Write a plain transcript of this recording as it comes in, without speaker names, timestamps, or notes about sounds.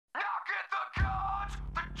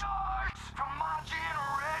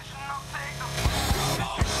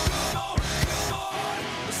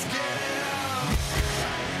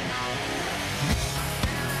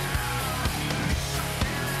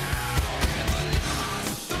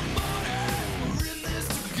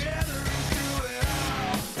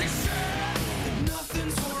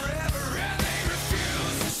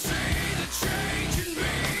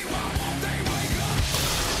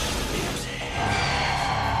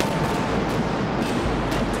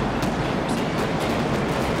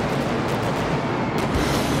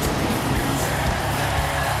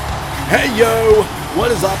Hey yo,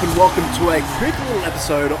 what is up and welcome to a quick little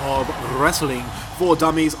episode of Wrestling for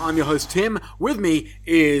Dummies. I'm your host Tim. With me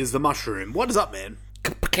is the Mushroom. What is up, man?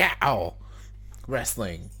 Pacow.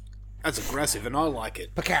 Wrestling. That's aggressive and I like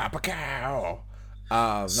it. Pacow.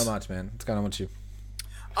 Not much, man. What's going on with you?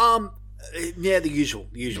 Yeah, the usual.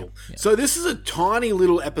 Yeah. So this is a tiny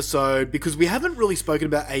little episode because we haven't really spoken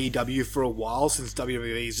about AEW for a while since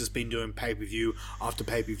WWE has just been doing pay-per-view after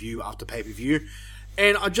pay-per-view after pay-per-view.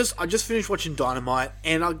 And I just finished watching Dynamite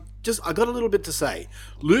and I got a little bit to say.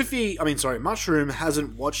 Mushroom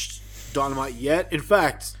hasn't watched Dynamite yet. In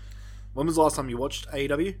fact, when was the last time you watched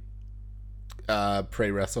AEW?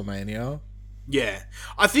 Pre-WrestleMania. Yeah.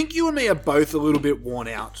 I think you and me are both a little bit worn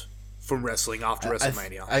out from wrestling after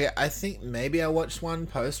WrestleMania. I think maybe I watched one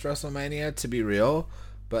post-WrestleMania, to be real,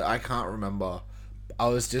 but I can't remember. I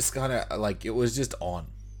was just kind of, like, it was just on.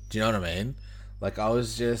 Do you know what I mean? Like, I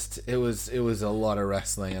was just, it was a lot of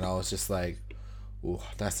wrestling, and I was just like, ooh,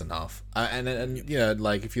 that's enough. And you know,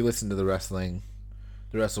 like, if you listen to the WrestleMania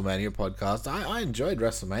podcast, I enjoyed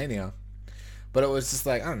WrestleMania. But it was just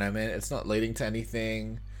like, I don't know, man, it's not leading to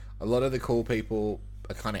anything. A lot of the cool people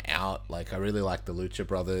are kind of out. Like, I really like the Lucha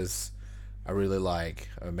Brothers. I really like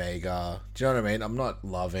Omega. Do you know what I mean? I'm not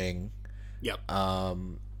loving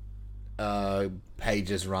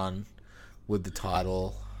Paige's run with the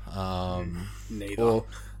title. Neither. Or,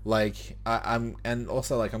 like, I'm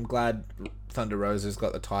glad Thunder Rosa's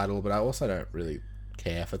got the title, but I also don't really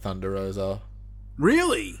care for Thunder Rosa.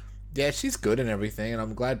 Really? Yeah, she's good and everything, and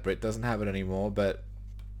I'm glad Britt doesn't have it anymore, but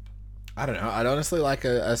I don't know. I'd honestly like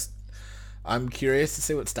I'm curious to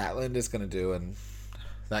see what Statlander is going to do and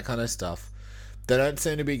that kind of stuff. They don't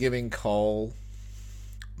seem to be giving Cole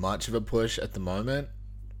much of a push at the moment.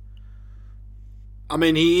 I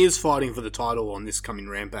mean, he is fighting for the title on this coming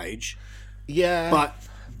Rampage. Yeah. But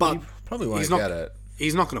he probably won't get it.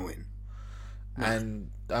 He's not going to win. No. And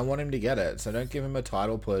I want him to get it, so don't give him a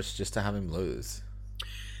title push just to have him lose.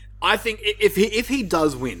 I think if he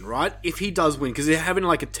does win, right? If he does win, because they're having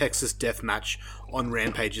like a Texas death match on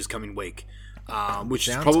Rampage this coming week, which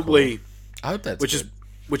is probably cool. I hope that's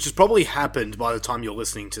which has probably happened by the time you're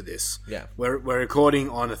listening to this. Yeah, we're recording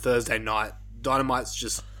on a Thursday night. Dynamite's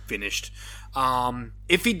just finished.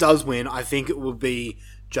 If he does win, I think it will be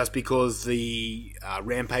just because the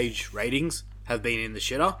Rampage ratings have been in the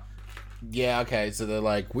shitter. Yeah, okay, so they're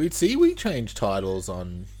like, we changed titles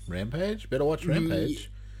on Rampage. Better watch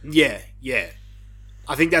Rampage. Yeah.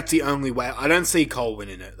 I think that's the only way. I don't see Cole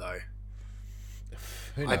winning it though.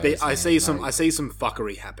 I see some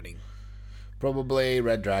fuckery happening. Probably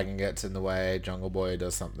Red Dragon gets in the way. Jungle Boy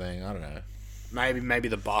does something. I don't know. Maybe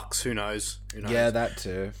the Bucks. Who knows? Yeah, that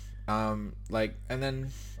too. And then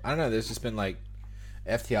I don't know. There's just been like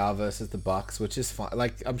FTR versus the Bucks, which is fine.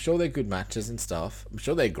 Like, I'm sure they're good matches and stuff. I'm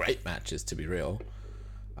sure they're great matches, to be real.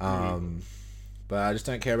 But I just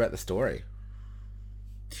don't care about the story.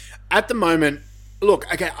 At the moment, look,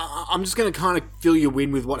 okay, I'm just going to kind of fill you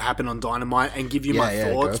in with what happened on Dynamite and give you my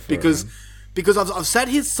thoughts because I've sat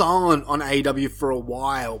here silent on AEW for a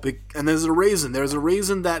while, and there's a reason. There's a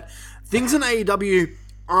reason that things in AEW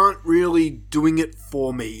aren't really doing it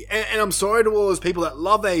for me. And I'm sorry to all those people that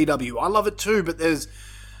love AEW. I love it too, but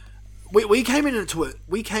we came into it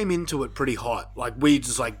pretty hot. Like, we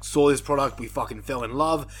just like saw this product, we fucking fell in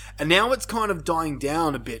love, and now it's kind of dying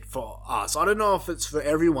down a bit for us. I don't know if it's for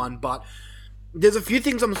everyone, but there's a few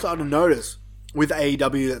things I'm starting to notice with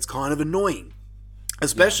AEW that's kind of annoying,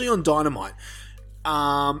 especially on Dynamite.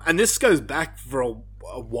 And this goes back for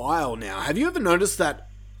a while now. Have you ever noticed that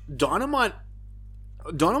Dynamite's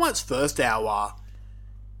first hour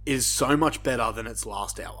is so much better than its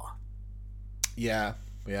last hour? Yeah.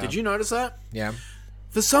 Did you notice that? Yeah.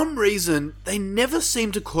 For some reason, they never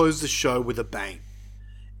seem to close the show with a bang.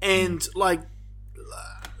 And,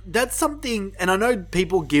 that's something... And I know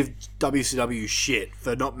people give WCW shit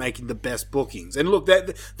for not making the best bookings. And look,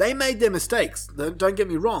 they made their mistakes. Don't get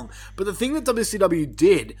me wrong. But the thing that WCW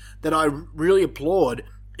did that I really applaud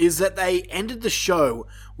is that they ended the show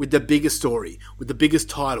with the biggest story, with the biggest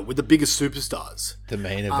title, with the biggest superstars. The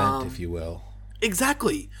main event, if you will.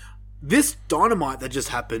 Exactly. This Dynamite that just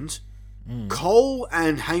happened, Cole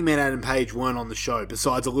and Hangman Adam Page weren't on the show,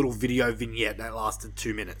 besides a little video vignette that lasted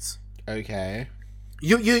 2 minutes. Okay.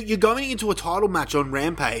 You're going into a title match on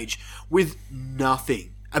Rampage with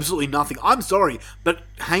nothing. Absolutely nothing. I'm sorry, but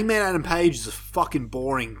Hangman Adam Page is a fucking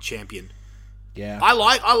boring champion. Yeah. I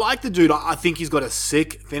like the dude. I think he's got a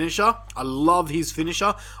sick finisher. I love his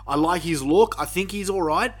finisher. I like his look. I think he's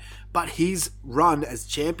alright. But his run as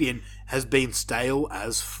champion has been stale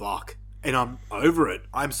as fuck. And I'm over it.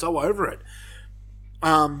 I'm so over it.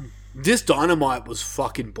 This Dynamite was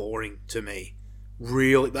fucking boring to me.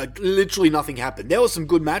 Really, like literally nothing happened. There were some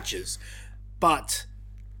good matches, but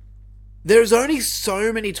there's only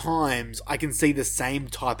so many times I can see the same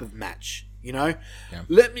type of match. You know, Yeah.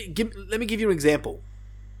 let me give you an example.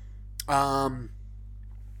 They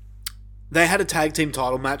had a tag team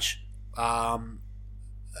title match.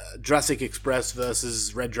 Jurassic Express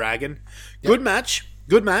versus Red Dragon. Good match.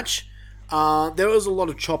 Good match. There was a lot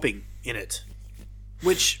of chopping in it,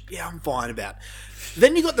 which, yeah, I'm fine about.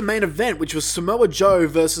 Then you got the main event, which was Samoa Joe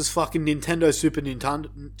versus fucking Super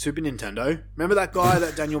Nintendo. Remember that guy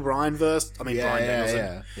that Daniel Bryan versed? I mean, Bryan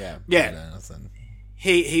Danielson. Yeah. Yeah.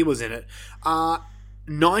 He was in it.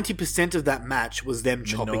 90% of that match was them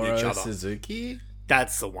chopping Minoru each other. Suzuki?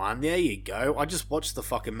 That's the one. There you go. I just watched the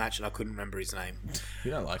fucking match and I couldn't remember his name.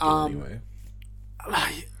 You don't like it anyway.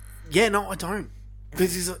 Yeah, no, I don't.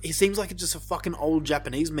 Because he seems like just a fucking old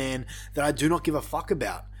Japanese man that I do not give a fuck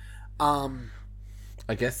about.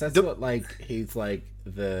 I guess that's what, like, he's like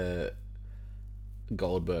the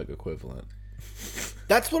Goldberg equivalent.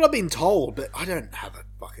 That's what I've been told, but I don't have a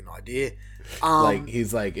fucking idea. Like,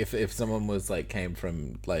 he's like, if someone was like, came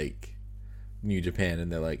from like New Japan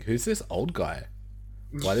and they're like, who's this old guy?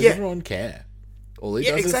 Why does everyone care? All he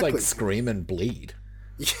does is like scream and bleed.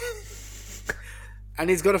 And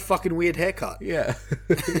he's got a fucking weird haircut. Yeah.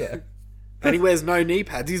 Yeah. And he wears no knee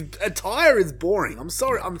pads. His attire is boring. I'm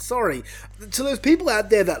sorry. To those people out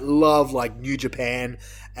there that love like New Japan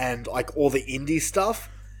and like all the indie stuff,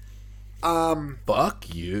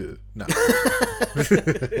 fuck you. No.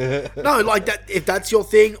 No, like that. If that's your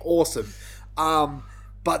thing, awesome.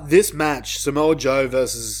 But this match, Samoa Joe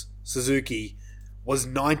versus Suzuki, was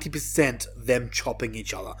 90% them chopping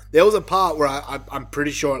each other. There was a part where I'm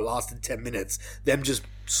pretty sure it lasted 10 minutes. Them just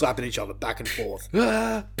slapping each other back and forth.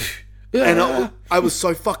 And I was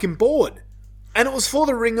so fucking bored. And it was for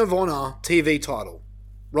the Ring of Honor TV title.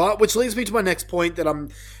 Right? Which leads me to my next point that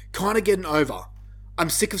I'm kind of getting over.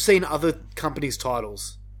 I'm sick of seeing other companies'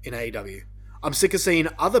 titles in AEW. I'm sick of seeing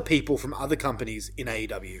other people from other companies in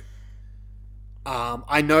AEW.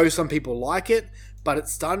 I know some people like it, but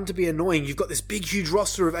it's starting to be annoying. You've got this big, huge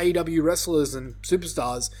roster of AEW wrestlers and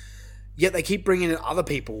superstars, yet they keep bringing in other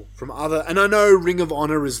people from other... And I know Ring of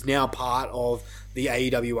Honor is now part of the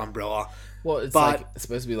AEW umbrella. Well, it's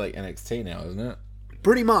supposed to be like NXT now, isn't it?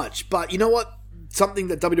 Pretty much. But you know what? Something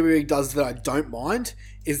that WWE does that I don't mind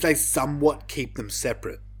is they somewhat keep them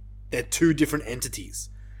separate. They're two different entities.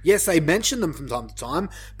 Yes, they mention them from time to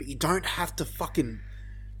time, but you don't have to fucking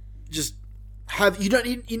just...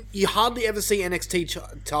 You hardly ever see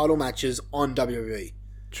NXT title matches on WWE.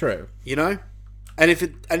 True. You know, and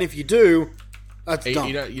if you do, that's dumb.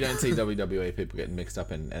 You don't see WWE people getting mixed up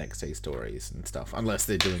in NXT stories and stuff unless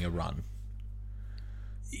they're doing a run.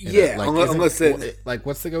 Yeah, unless they're like,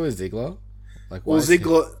 what's the go with Ziggler? Like,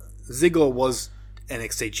 Ziggler was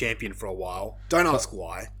NXT champion for a while. Don't ask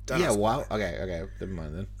why. Wow. Okay, never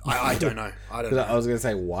mind then. I don't know. I don't know. I was gonna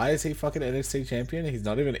say, why is he fucking NXT champion? He's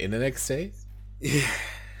not even in NXT. Yeah.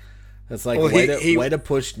 It's like, way to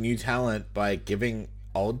push new talent by giving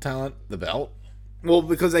old talent the belt. Well,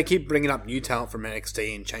 because they keep bringing up new talent from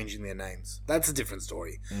NXT and changing their names. That's a different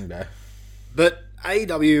story. Okay. But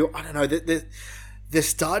AEW, I don't know, they're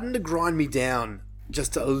starting to grind me down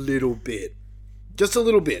just a little bit. Just a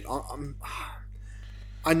little bit.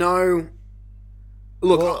 I know.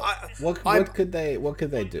 Look, well, what could they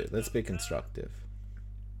do? Let's be constructive.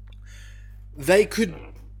 They could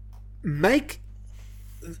make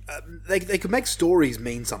they could make stories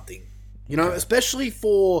mean something, you know, especially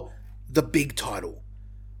for the big title.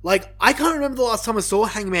 Like, I can't remember the last time I saw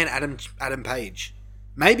Hangman Adam Page.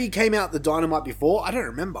 Maybe he came out the Dynamite before. I don't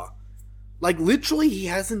remember. Like, literally, he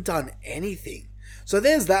hasn't done anything. So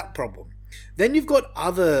there's that problem. Then you've got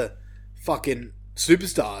other fucking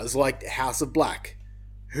superstars like House of Black,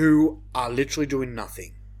 who are literally doing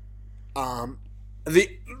nothing.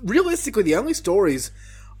 Realistically, the only stories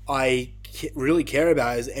I really care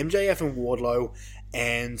about is MJF and Wardlow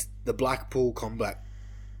and the Blackpool Combat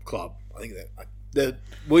Club. I think that the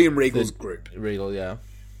William Regal's group. Regal, yeah.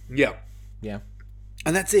 Yeah. Yeah.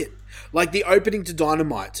 And that's it. Like, the opening to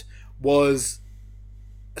Dynamite was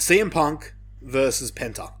CM Punk versus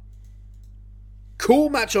Penta. Cool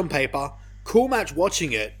match on paper, cool match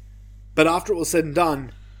watching it, but after it was said and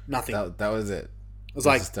done, nothing. That was it. It was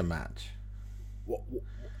like, just a match.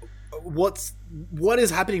 What is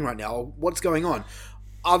happening right now? What's going on?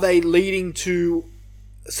 Are they leading to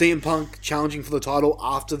CM Punk challenging for the title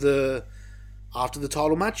after the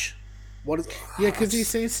title match? What is? Yeah, because he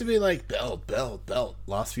seems to be like belt.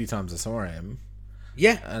 Last few times I saw him.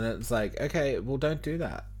 Yeah, and it's like, okay, well, don't do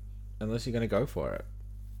that unless you're going to go for it.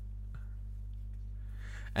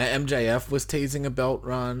 And MJF was teasing a belt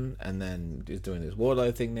run, and then he's doing this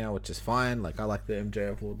Wardlow thing now, which is fine. Like, I like the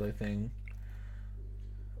MJF Wardlow thing.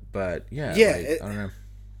 But, yeah. I don't know.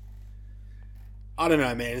 I don't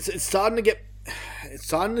know, man. It's starting to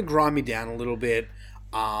grind me down a little bit.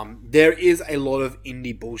 There is a lot of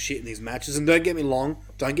indie bullshit in these matches, and don't get me wrong.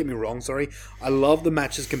 I love the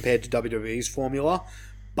matches compared to WWE's formula,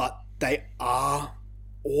 but they are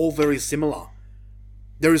all very similar.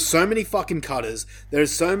 There is so many fucking cutters. There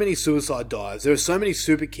is so many suicide dives. There are so many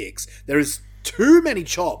super kicks. There is too many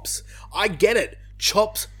chops. I get it.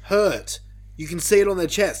 Chops hurt. You can see it on their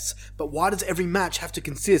chests. But why does every match have to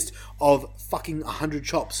consist of fucking 100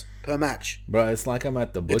 chops per match? Bro, it's like I'm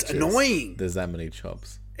at the butcher's. It's annoying. There's that many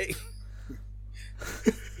chops. That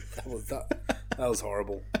was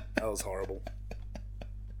horrible. That was horrible.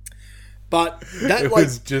 But that it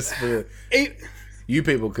was just for... you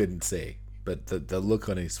people couldn't see. But the look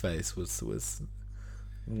on his face was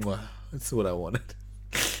that's what I wanted.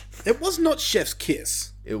 It was not Chef's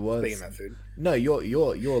kiss. It was. Speaking of that food. No,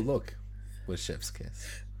 your look was Chef's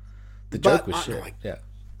kiss. The joke was shit. Yeah.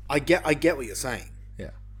 I get what you're saying. Yeah.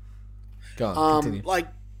 Go on, continue. Like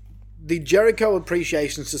the Jericho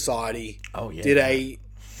Appreciation Society did a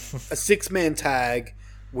 6-man tag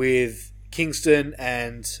with Kingston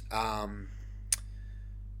and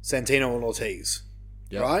Santino and Ortiz.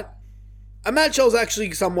 Yep. Right? A match I was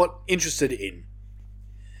actually somewhat interested in.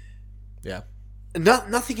 Yeah.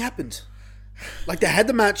 Nothing happened. Like, they had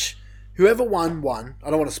the match. Whoever won. I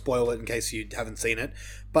don't want to spoil it in case you haven't seen it.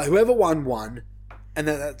 But whoever won. And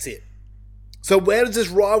that's it. So where does this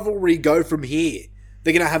rivalry go from here?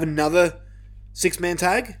 They're going to have another 6-man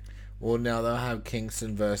tag? Well, now they'll have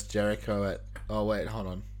Kingston versus Jericho at... Oh, wait, hold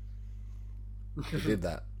on. They did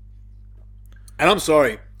that. And I'm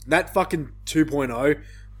sorry. That fucking 2.0,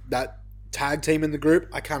 that tag team in the group,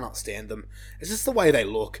 I cannot stand them. It's just the way they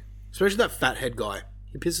look. Especially that fat head guy.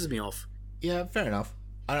 He pisses me off. Yeah, fair enough.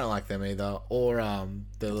 I don't like them either. Or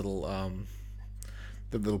the little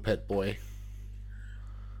pet boy.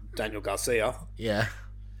 Daniel Garcia. Yeah.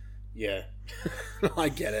 Yeah. I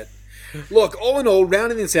get it. Look, all in all,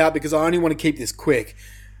 rounding this out because I only want to keep this quick.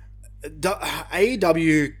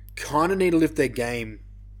 AEW kind of need to lift their game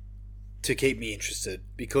to keep me interested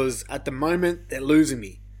because at the moment they're losing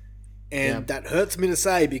me. And that hurts me to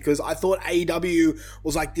say because I thought AEW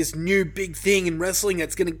was like this new big thing in wrestling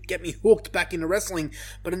that's going to get me hooked back into wrestling.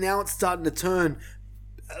 But now it's starting to turn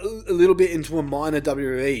a little bit into a minor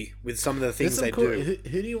WWE with some of the things they do.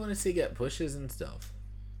 Who do you want to see get pushes and stuff?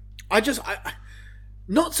 I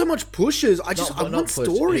not so much pushes. I want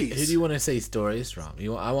stories. Who do you want to see stories from?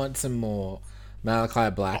 I want some more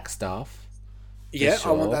Malachi Black stuff. Yeah,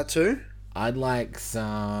 sure. I want that too. I'd like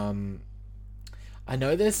some... I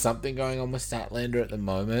know there's something going on with Statlander at the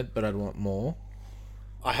moment, but I'd want more.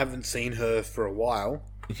 I haven't seen her for a while.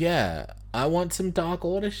 Yeah, I want some Dark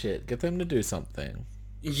Order shit. Get them to do something.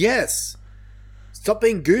 Yes. Stop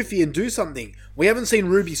being goofy and do something. We haven't seen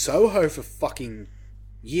Ruby Soho for fucking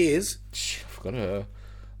years. I forgot her.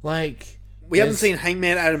 Like... We haven't seen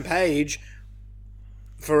Hangman Adam Page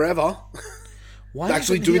forever. Why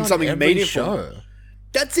actually doing something meaningful. Show?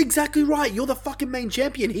 That's exactly right. You're the fucking main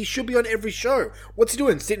champion. He should be on every show. What's he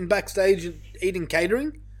doing? Sitting backstage and eating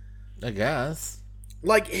catering? I guess.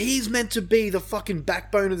 Like, he's meant to be the fucking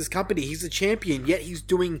backbone of this company. He's the champion, yet he's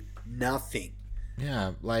doing nothing.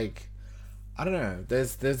 Yeah, like, I don't know.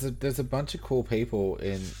 There's a bunch of cool people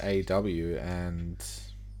in AEW, and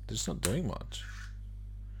they're just not doing much.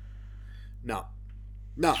 No.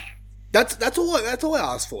 That's all I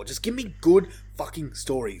ask for. Just give me good fucking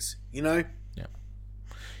stories. You know.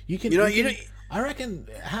 You can, I reckon,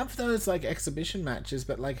 have those, like, exhibition matches,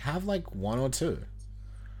 but, like, have, like, 1 or 2.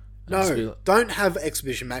 No, don't have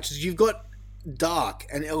exhibition matches. You've got Dark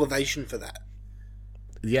and Elevation for that.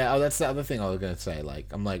 Yeah, that's the other thing I was going to say. Like,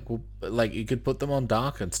 I'm like, well, like, you could put them on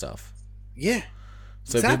Dark and stuff. Yeah,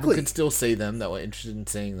 so exactly. People could still see them that were interested in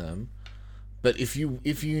seeing them. But if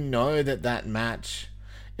you know that match...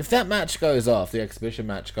 If that match goes off, the exhibition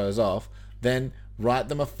match goes off, then write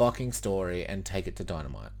them a fucking story and take it to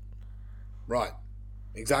Dynamite. Right.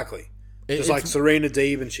 Exactly. Just like Serena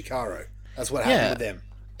Deeb and Chikara. That's what happened with them.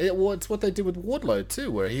 It's what they did with Wardlow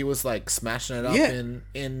too, where he was like smashing it up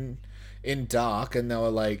in Dark, and they were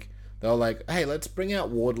like, hey, let's bring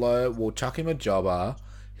out Wardlow. We'll chuck him a jobber.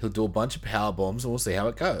 He'll do a bunch of power bombs, and we'll see how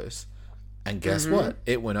it goes. And guess what?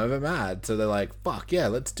 It went over mad. So they're like, fuck yeah,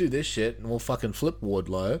 let's do this shit, and we'll fucking flip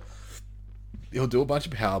Wardlow. He'll do a bunch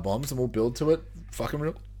of power bombs, and we'll build to it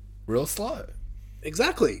fucking real slow.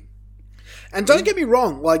 Exactly. And don't get me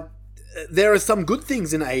wrong, like, there are some good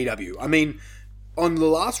things in AEW. I mean, on the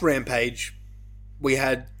last Rampage, we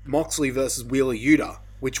had Moxley versus Wheeler Yuta,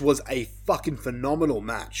 which was a fucking phenomenal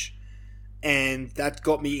match. And that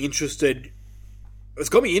got me interested. It's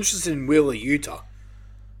got me interested in Wheeler Yuta.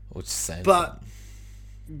 Which same but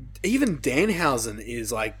even Danhausen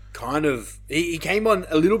is like kind of... He came on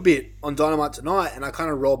a little bit on Dynamite tonight, and I kind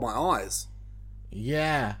of rolled my eyes.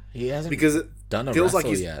 Yeah, he hasn't because it done a feels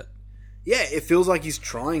wrestle like yet. Yeah, it feels like he's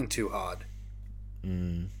trying too hard.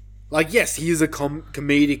 Like, yes, he is a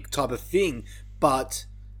comedic type of thing, but...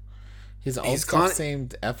 His old stuff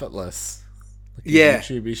seemed effortless. Like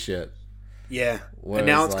YouTube shit. Yeah, Whereas, and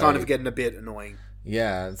now it's kind of getting a bit annoying.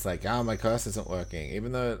 Yeah, it's like, my curse isn't working.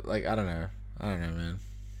 Even though, like, I don't know, man.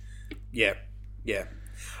 Yeah.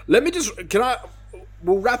 Let me just...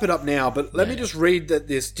 We'll wrap it up now, but let me just read that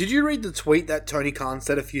this... Did you read the tweet that Tony Khan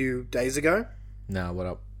said a few days ago? No, what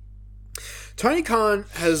up? Tony Khan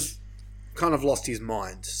has kind of lost his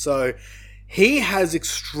mind. So, he has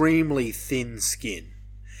extremely thin skin.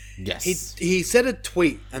 Yes. He said a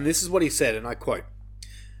tweet, and this is what he said, and I quote,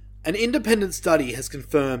 "An independent study has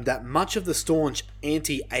confirmed that much of the staunch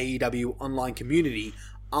anti-AEW online community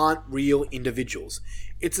aren't real individuals.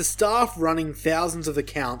 It's a staff running thousands of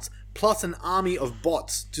accounts plus an army of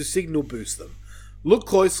bots to signal boost them. Look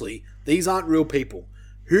closely, these aren't real people.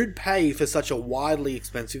 Who'd pay for such a wildly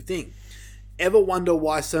expensive thing? Ever wonder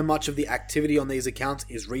why so much of the activity on these accounts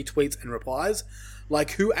is retweets and replies?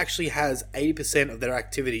 Like, who actually has 80% of their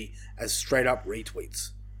activity as straight up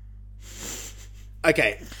retweets?"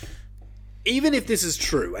 Okay, even if this is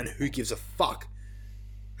true, and who gives a fuck?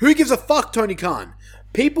 Who gives a fuck, Tony Khan?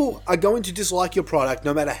 People are going to dislike your product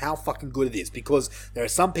no matter how fucking good it is, because there are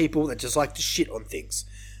some people that just like to shit on things.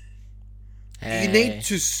 Hey. You need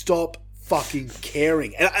to stop fucking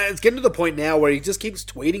caring. And it's getting to the point now where he just keeps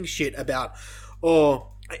tweeting shit about,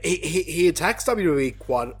 he attacks WWE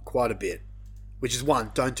quite a bit, which is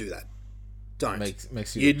one, don't do that. Don't.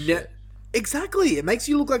 Makes you look shit. Exactly. It makes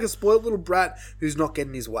you look like a spoiled little brat who's not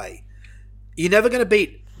getting his way. You're never going to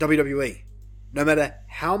beat WWE. No matter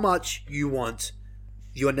how much you want,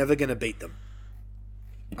 you're never going to beat them.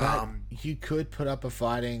 But you could put up a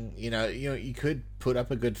fighting, you could put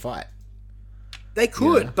up a good fight. They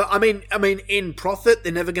could, but I mean, in profit,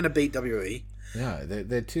 they're never going to beat WWE. No,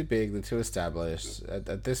 they're too big, they're too established.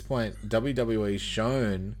 At this point, WWE's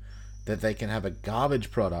shown that they can have a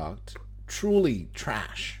garbage product, truly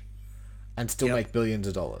trash, and still make billions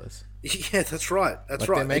of dollars. Yeah, that's right. That's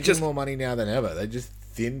right. They're making more money now than ever. They just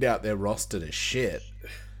thinned out their roster to shit,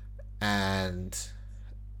 and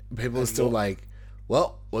people are still like,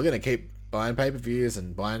 well, we're going to keep buying pay-per-views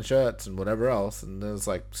and buying shirts and whatever else, and it's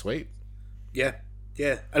like, sweet. Yeah.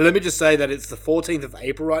 And let me just say that it's the 14th of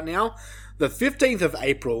April right now. The 15th of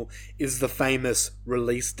April is the famous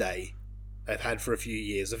release day they've had for a few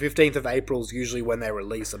years. The 15th of April is usually when they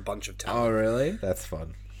release a bunch of talent. Oh, really? That's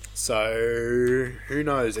fun. So, who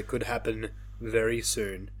knows? It could happen very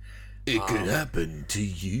soon. It could happen to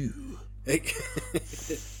you.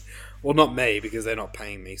 Well, not me, because they're not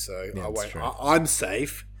paying me, so I won't. I'm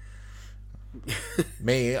safe.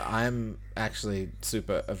 Me, I'm actually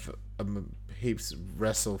I'm a heaps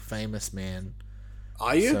wrestle famous man.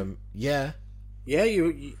 Are you? So, yeah. Yeah,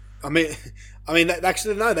 you I mean,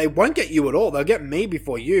 actually, no, they won't get you at all. They'll get me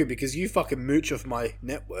before you, because you fucking mooch off my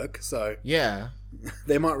network, so... Yeah.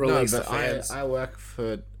 They might release the fans. I work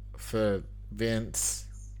for Vince,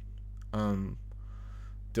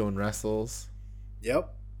 doing wrestles.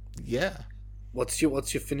 Yep. Yeah. What's your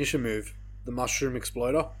finisher move? The mushroom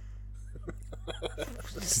exploder?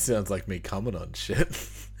 Sounds like me coming on shit.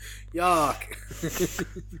 Yuck.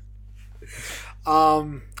 All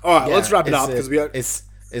right, let's wrap it up, because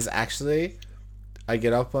it's actually, I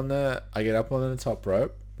get up on the top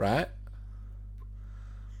rope, right?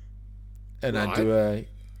 And right.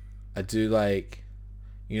 I do like,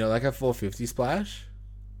 like a 450 splash.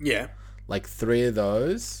 Yeah. Like 3 of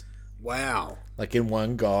those. Wow. Like in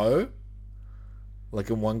one go.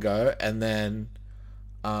 And then,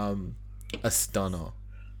 a stunner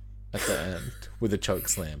at the end with a choke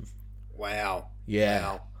slam. Wow. Yeah.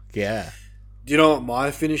 Wow. Yeah. Do you know what my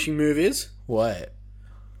finishing move is? What?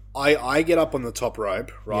 I get up on the top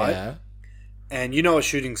rope, right? Yeah. And you know a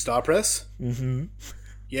shooting star press? Mm-hmm.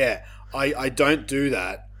 Yeah. I don't do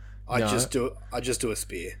that. I just do a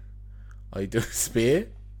spear. Oh, you do a spear?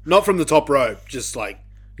 Not from the top rope, just like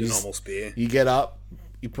a normal spear. You get up,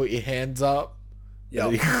 you put your hands up, yeah,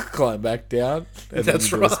 you climb back down. And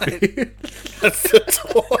that's right. That's the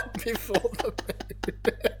taunt before the.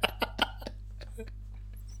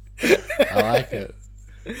 I like it.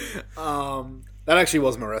 That actually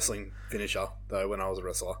was my wrestling finisher, though, when I was a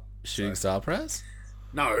wrestler. Shooting star press?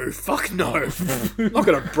 No, fuck no. I'm not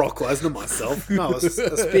going to Brock Lesnar myself. No, a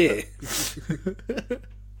spear.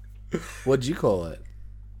 What'd you call it?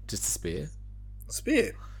 Just a spear?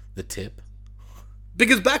 Spear. The tip?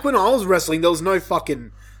 Because back when I was wrestling, there was no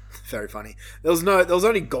fucking... Very funny. There was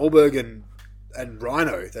only Goldberg and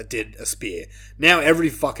Rhino that did a spear. Now every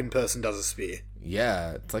fucking person does a spear.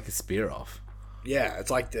 Yeah, it's like a spear off. Yeah,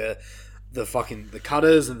 it's like the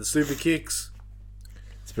cutters and the super kicks.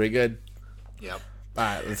 It's pretty good. Yep.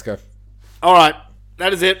 Alright, let's go. Alright,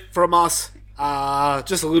 that is it from us.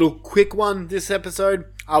 Just a little quick one this episode.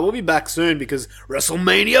 We'll be back soon because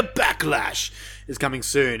WrestleMania Backlash is coming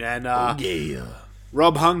soon. And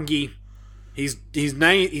Rob Hungy, his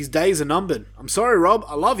days are numbered. I'm sorry, Rob.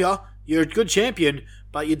 I love you. You're a good champion,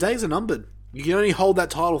 but your days are numbered. You can only hold that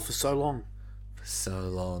title for so long. For so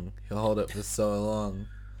long. He'll hold it for so long.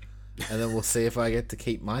 And then we'll see if I get to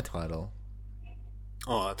keep my title.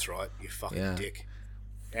 Oh, that's right. You fucking dick.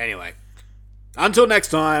 Anyway, until next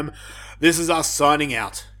time, this is us signing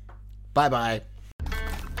out. Bye-bye.